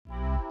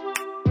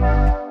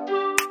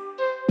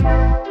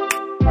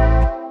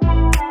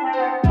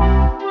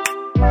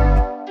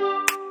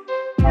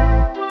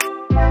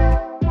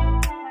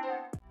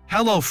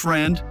Hello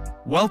friend,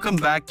 welcome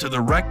back to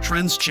the Rec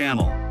Trends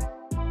channel.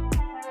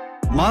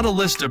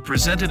 Modellista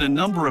presented a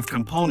number of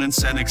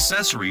components and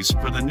accessories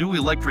for the new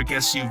electric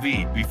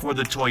SUV before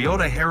the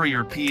Toyota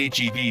Harrier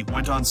PHEV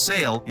went on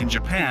sale in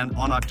Japan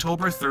on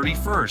October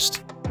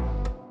 31st.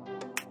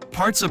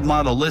 Parts of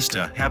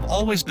Modellista have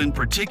always been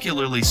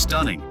particularly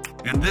stunning,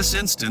 and this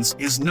instance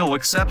is no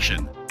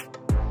exception.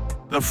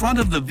 The front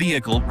of the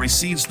vehicle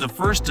receives the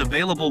first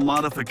available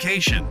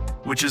modification,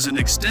 which is an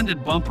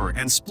extended bumper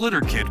and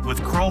splitter kit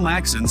with chrome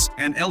accents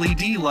and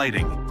LED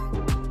lighting.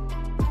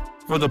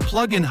 For the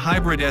plug-in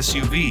hybrid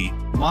SUV,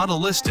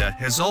 Modellista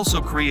has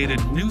also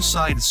created new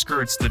side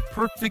skirts that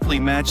perfectly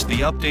match the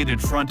updated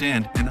front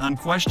end and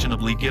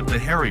unquestionably give the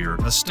Harrier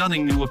a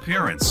stunning new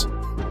appearance.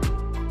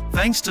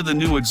 Thanks to the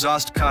new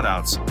exhaust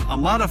cutouts, a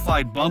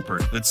modified bumper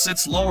that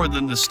sits lower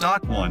than the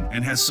stock one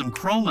and has some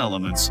chrome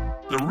elements,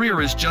 the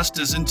rear is just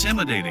as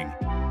intimidating.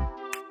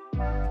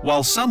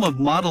 While some of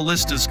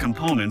Modellista's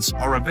components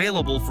are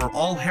available for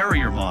all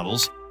Harrier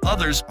models,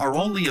 others are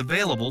only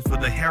available for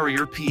the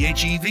Harrier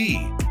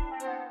PHEV.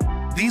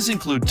 These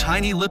include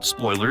tiny lip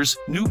spoilers,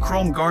 new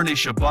chrome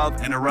garnish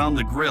above and around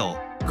the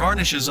grille,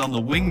 garnishes on the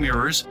wing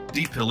mirrors,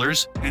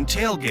 D-pillars, and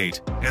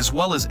tailgate, as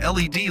well as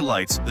LED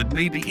lights that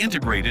may be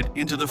integrated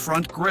into the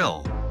front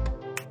grille.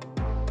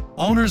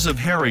 Owners of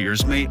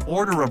Harriers may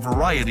order a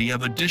variety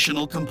of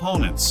additional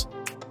components.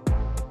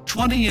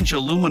 20-inch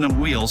aluminum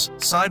wheels,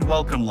 side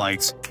welcome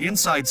lights,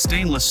 inside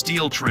stainless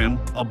steel trim,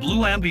 a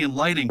blue ambient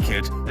lighting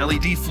kit,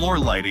 LED floor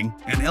lighting,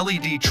 an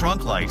LED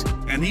trunk light,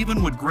 and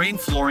even wood grain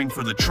flooring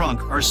for the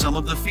trunk are some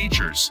of the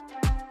features.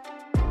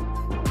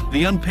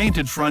 The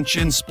unpainted front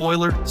chin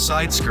spoiler,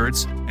 side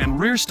skirts, and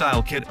rear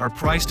style kit are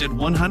priced at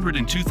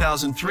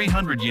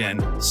 102,300 yen,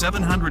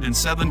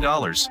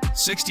 $707,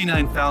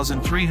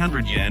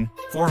 69,300 yen,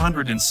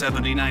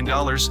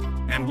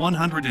 $479, and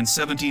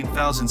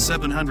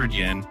 117,700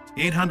 yen,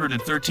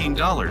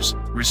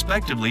 $813,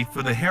 respectively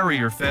for the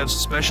Harrier PHEV's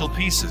special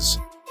pieces.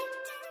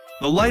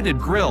 The lighted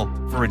grille,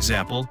 for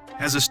example,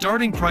 has a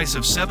starting price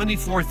of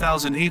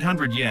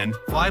 74,800 yen,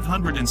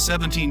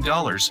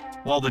 $517,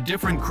 while the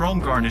different chrome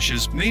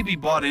garnishes may be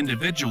bought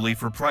individually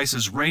for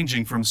prices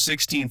ranging from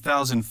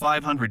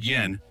 16,500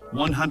 yen,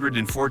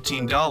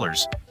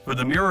 $114, for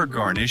the mirror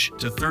garnish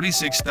to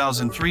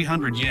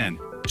 36,300 yen,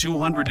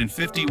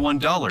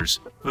 $251,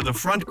 for the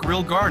front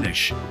grille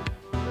garnish.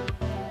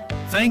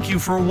 Thank you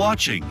for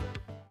watching.